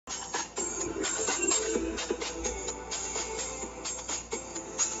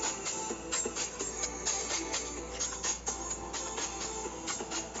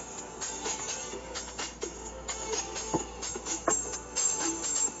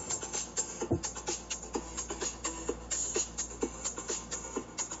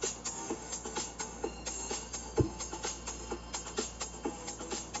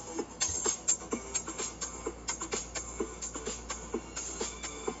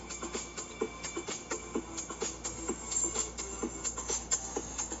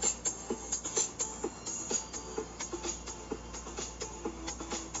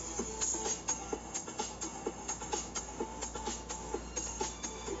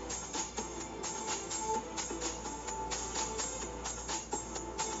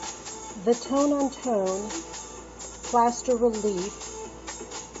The tone-on-tone plaster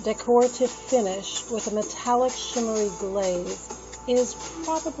relief decorative finish with a metallic shimmery glaze is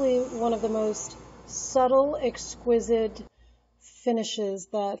probably one of the most subtle, exquisite finishes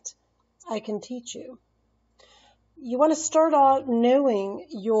that I can teach you. You want to start out knowing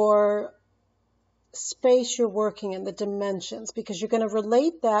your space you're working in, the dimensions, because you're going to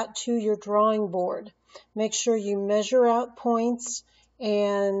relate that to your drawing board. Make sure you measure out points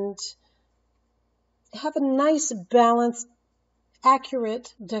and have a nice, balanced,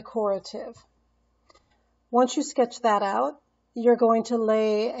 accurate decorative. Once you sketch that out, you're going to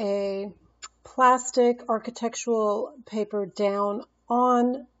lay a plastic architectural paper down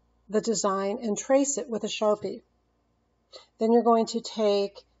on the design and trace it with a Sharpie. Then you're going to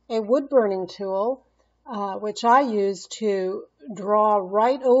take a wood burning tool, which I use to draw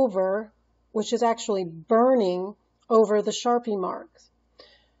right over, which is actually burning over the Sharpie marks.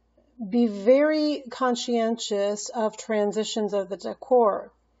 Be very conscientious of transitions of the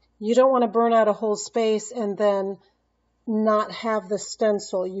decor. You don't want to burn out a whole space and then not have the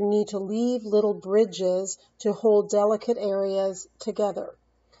stencil. You need to leave little bridges to hold delicate areas together.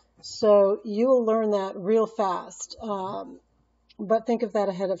 So you will learn that real fast, but think of that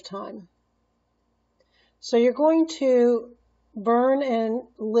ahead of time. So you're going to burn and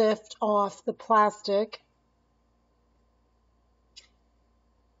lift off the plastic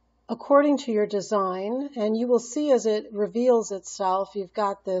according to your design, and you will see as it reveals itself, you've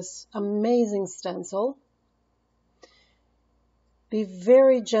got this amazing stencil. Be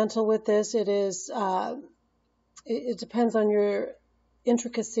very gentle with this. It depends on your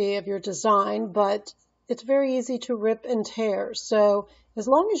intricacy of your design, but it's very easy to rip and tear. So as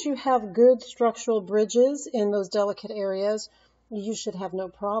long as you have good structural bridges in those delicate areas, you should have no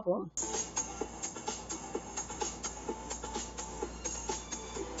problem.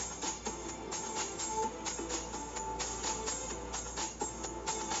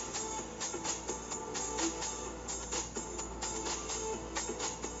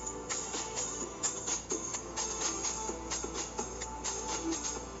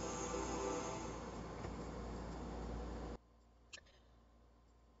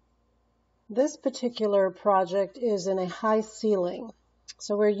 This particular project is in a high ceiling,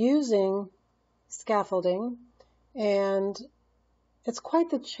 so we're using scaffolding, and it's quite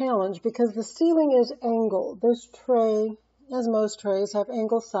the challenge because the ceiling is angled. This tray, as most trays, have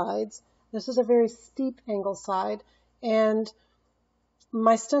angle sides. This is a very steep angle side, and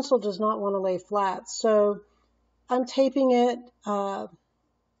my stencil does not want to lay flat, so I'm taping it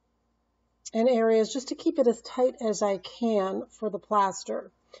in areas just to keep it as tight as I can for the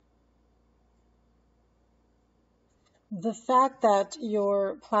plaster. The fact that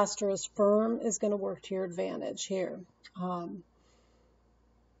your plaster is firm is going to work to your advantage here.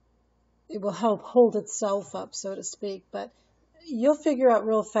 It will help hold itself up, so to speak, but you'll figure out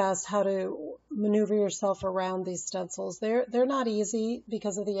real fast how to maneuver yourself around these stencils. They're not easy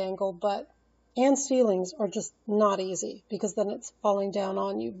because of the angle, and ceilings are just not easy because then it's falling down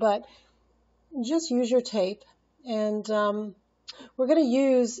on you. But just use your tape, and we're going to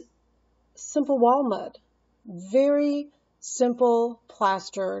use simple wall mud. Very simple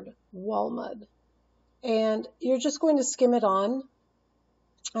plastered wall mud, and you're just going to skim it on.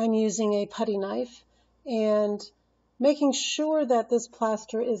 I'm using a putty knife and making sure that this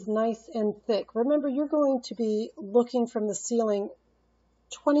plaster is nice and thick. Remember, you're going to be looking from the ceiling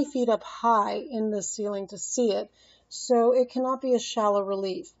 20 feet up high in the ceiling to see it, so it cannot be a shallow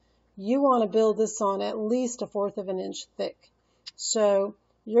relief. You want to build this on at least 1/4 of an inch thick. So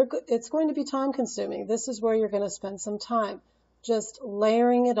it's going to be time consuming. This is where you're going to spend some time just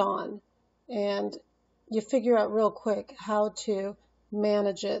layering it on, and you figure out real quick how to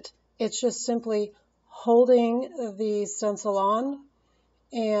manage it. It's just simply holding the stencil on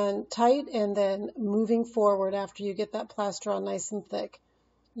and tight and then moving forward after you get that plaster on nice and thick.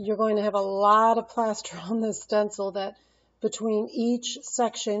 You're going to have a lot of plaster on this stencil that between each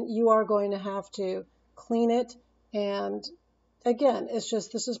section you are going to have to clean it, and again, this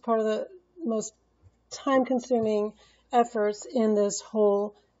is part of the most time-consuming efforts in this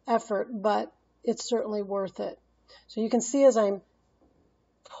whole effort, but it's certainly worth it. So you can see as I'm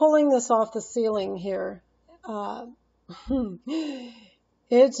pulling this off the ceiling here,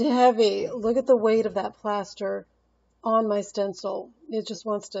 it's heavy. Look at the weight of that plaster on my stencil. It just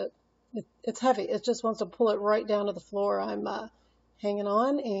wants to, it's heavy. It just wants to pull it right down to the floor. I'm hanging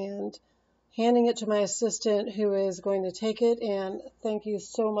on and handing it to my assistant, who is going to take it, and thank you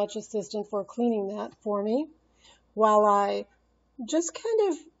so much, assistant, for cleaning that for me while I just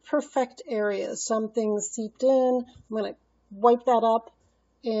kind of perfect areas. Some things seeped in. I'm going to wipe that up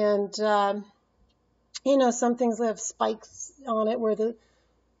And, some things have spikes on it where the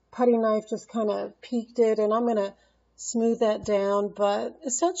putty knife just kind of peaked it, and I'm going to smooth that down. But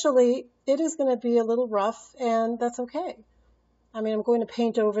essentially, it is going to be a little rough, and that's okay. I mean, I'm going to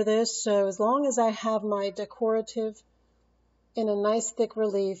paint over this, so as long as I have my decorative in a nice thick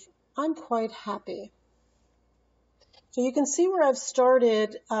relief, I'm quite happy. So you can see where I've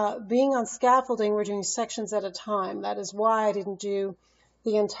started. Being on scaffolding, we're doing sections at a time. That is why I didn't do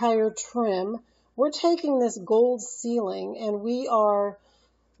the entire trim. We're taking this gold ceiling and we are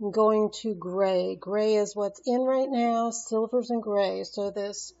going to gray. Gray is what's in right now, silvers and gray. So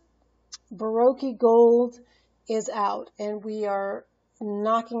this Baroque gold is out, and we are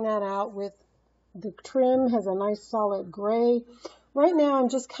knocking that out with the trim. Has a nice solid gray. Right now I'm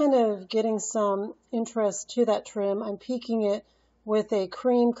just kind of getting some interest to that trim. I'm peaking it with a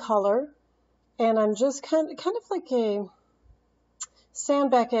cream color, and I'm just kind of like a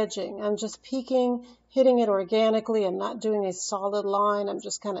sandback edging. I'm just peaking, hitting it organically. I'm not doing a solid line. I'm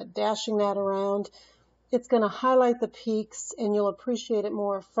just kind of dashing that around. It's going to highlight the peaks, and you'll appreciate it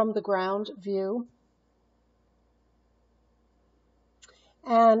more from the ground view.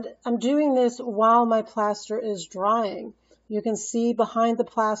 And I'm doing this while my plaster is drying. You can see behind the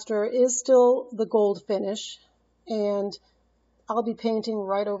plaster is still the gold finish, and I'll be painting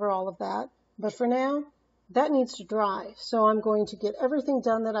right over all of that. But for now, that needs to dry. So I'm going to get everything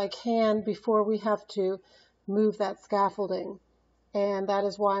done that I can before we have to move that scaffolding. And that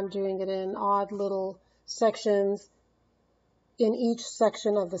is why I'm doing it in odd little sections in each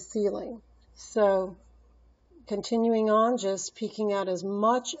section of the ceiling. So continuing on, just peeking out as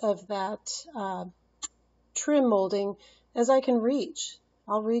much of that trim molding as I can reach.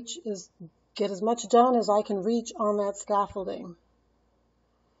 I'll get as much done as I can reach on that scaffolding.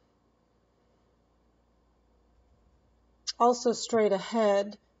 Also straight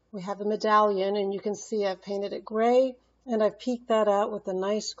ahead, we have the medallion, and you can see I've painted it gray, and I've peeked that out with a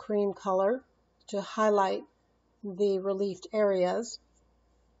nice cream color to highlight the reliefed areas.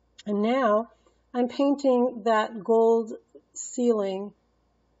 And now I'm painting that gold ceiling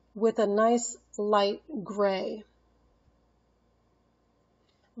with a nice light gray.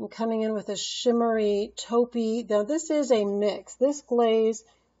 I'm coming in with a shimmery taupey. Now this is a mix. This glaze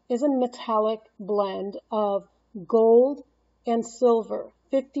is a metallic blend of gold and silver,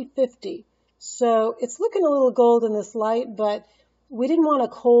 50-50. So it's looking a little gold in this light, but we didn't want a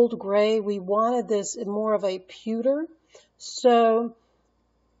cold gray. We wanted this more of a pewter. So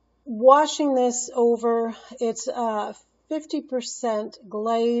washing this over, it's 50%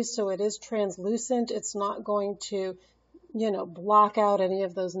 glaze, so it is translucent. It's not going to, block out any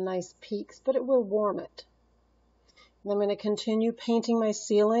of those nice peaks, but it will warm it. And I'm going to continue painting my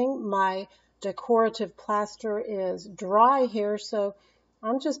ceiling. My decorative plaster is dry here, so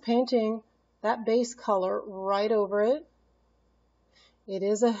I'm just painting that base color right over it. It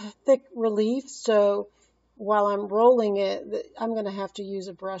is a thick relief, so while I'm rolling it, I'm going to have to use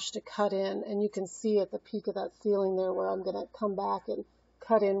a brush to cut in, and you can see at the peak of that ceiling there where I'm going to come back and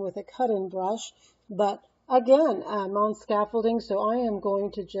cut in with a cut-in brush. But again, I'm on scaffolding, so I am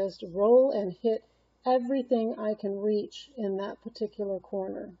going to just roll and hit everything I can reach in that particular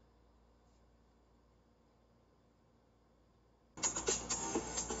corner.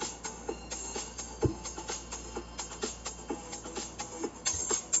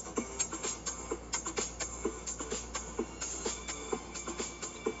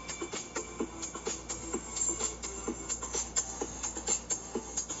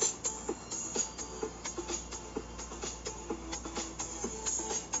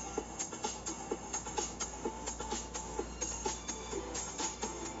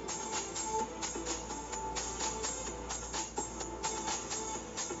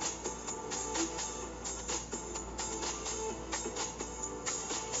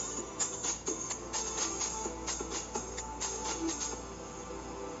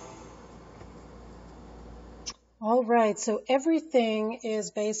 All right, so everything is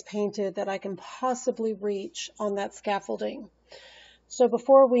base painted that I can possibly reach on that scaffolding. So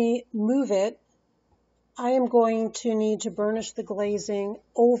before we move it, I am going to need to burnish the glazing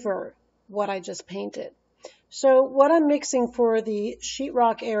over what I just painted. So what I'm mixing for the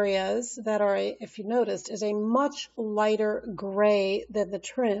sheetrock areas that are, if you noticed, is a much lighter gray than the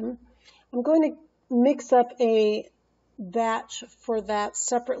trim. I'm going to mix up a batch for that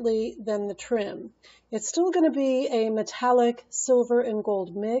separately than the trim. It's still going to be a metallic silver and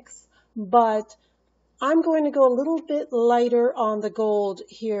gold mix, but I'm going to go a little bit lighter on the gold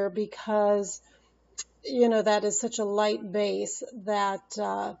here because, that is such a light base that,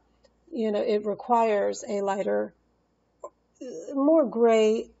 it requires a lighter more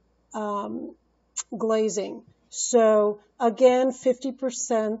gray glazing. So again,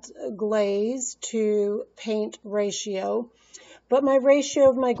 50% glaze to paint ratio. But my ratio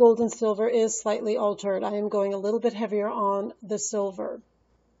of my gold and silver is slightly altered. I am going a little bit heavier on the silver.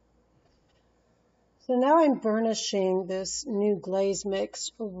 So now I'm burnishing this new glaze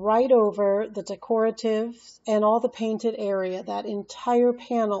mix right over the decorative and all the painted area. That entire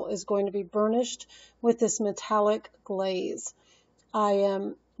panel is going to be burnished with this metallic glaze. I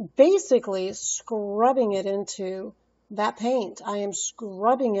am basically scrubbing it into that paint. I am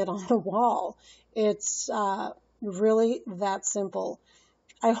scrubbing it on the wall. It's really that simple.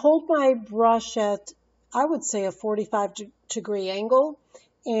 I hold my brush at, I would say, a 45-degree angle,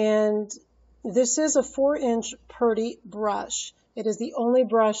 and this is a 4-inch Purdy brush. It is the only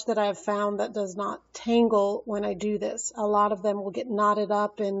brush that I have found that does not tangle when I do this. A lot of them will get knotted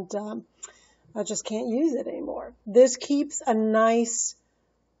up, and I just can't use it anymore. This keeps a nice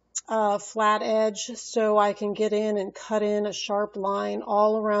flat edge, so I can get in and cut in a sharp line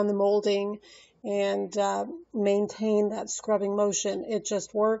all around the molding and maintain that scrubbing motion. It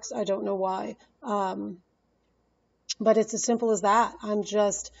just works. I don't know why. But it's as simple as that. I'm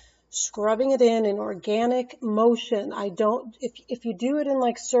just scrubbing it in organic motion. If you do it in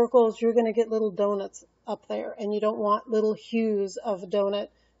like circles, you're going to get little donuts up there, and you don't want little hues of donut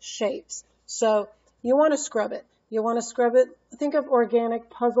shapes. So you want to scrub it. You want to scrub it. Think of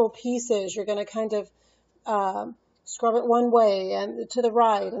organic puzzle pieces. You're going to kind of scrub it one way and to the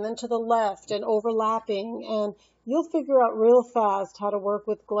right and then to the left and overlapping, and you'll figure out real fast how to work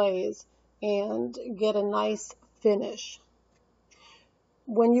with glaze and get a nice finish.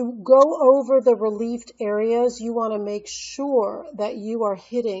 When you go over the reliefed areas, you want to make sure that you are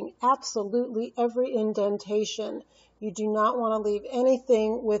hitting absolutely every indentation. You do not want to leave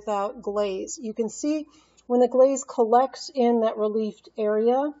anything without glaze. You can see when the glaze collects in that reliefed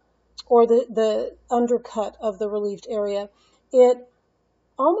area, or the undercut of the reliefed area, it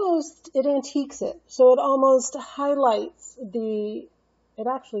antiques it. So it almost highlights it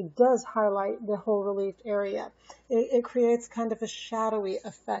actually does highlight the whole reliefed area. It creates kind of a shadowy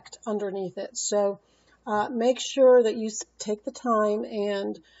effect underneath it. So make sure that you take the time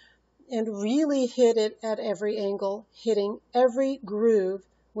and really hit it at every angle, hitting every groove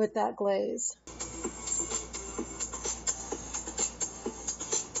with that glaze.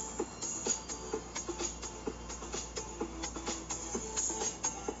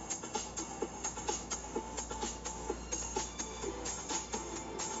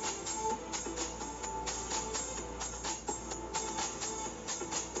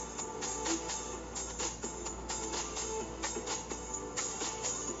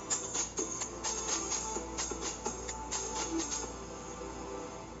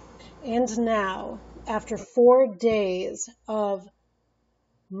 And now, after 4 days of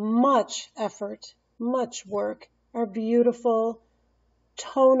much effort, much work, our beautiful,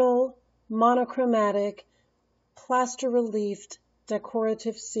 tonal, monochromatic, plaster reliefed,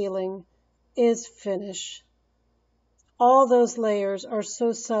 decorative ceiling is finished. All those layers are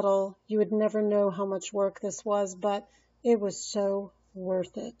so subtle, you would never know how much work this was, but it was so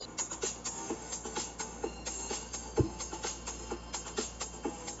worth it.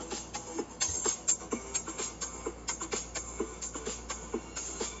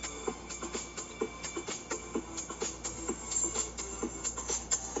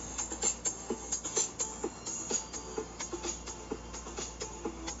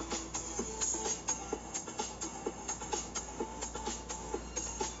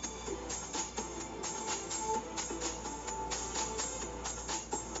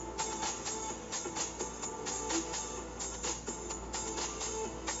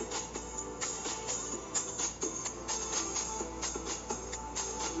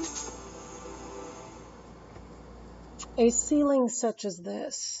 A ceiling such as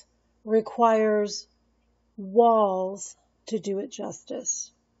this requires walls to do it justice.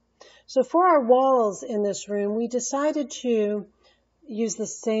 So for our walls in this room, we decided to use the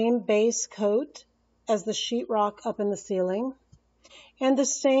same base coat as the sheetrock up in the ceiling and the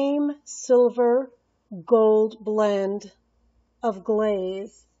same silver gold blend of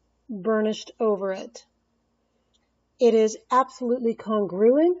glaze burnished over it. It is absolutely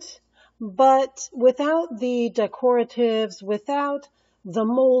congruent, but without the decoratives, without the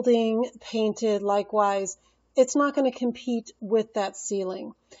molding painted likewise, it's not going to compete with that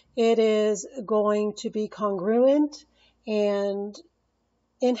ceiling. It is going to be congruent and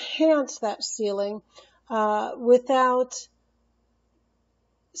enhance that ceiling without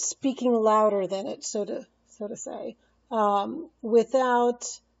speaking louder than it, so to say,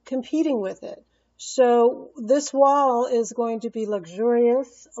 without competing with it. So this wall is going to be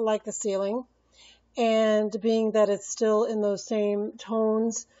luxurious like the ceiling, and being that it's still in those same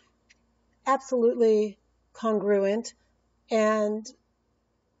tones, absolutely congruent and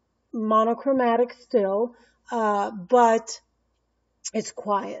monochromatic still, but it's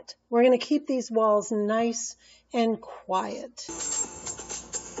quiet. We're going to keep these walls nice and quiet.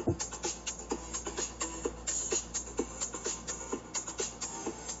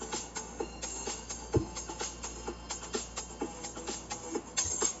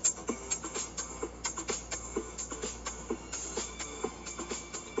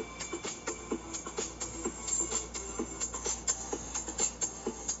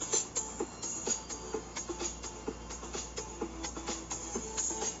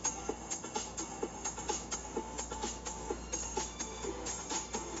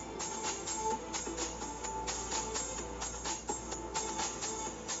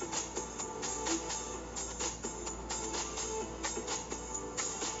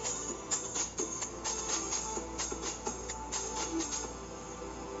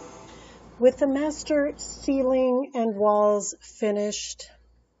 With the master ceiling and walls finished,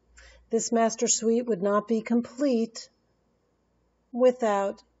 this master suite would not be complete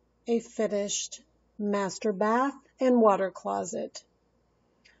without a finished master bath and water closet.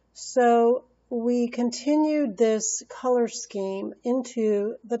 So we continued this color scheme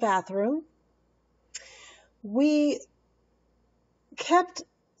into the bathroom. We kept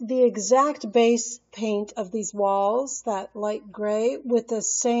the exact base paint of these walls, that light gray, with the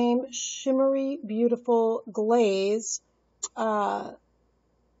same shimmery, beautiful glaze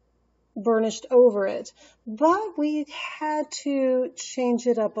burnished over it. But we had to change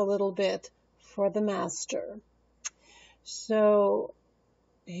it up a little bit for the master. So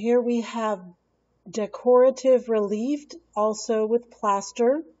here we have decorative relief, also with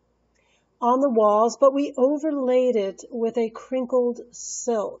plaster on the walls, but we overlaid it with a crinkled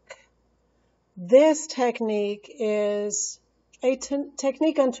silk. This technique is a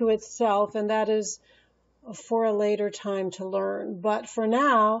technique unto itself, and that is for a later time to learn. But for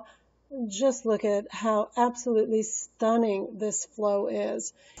now, just look at how absolutely stunning this flow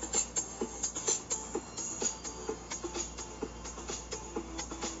is.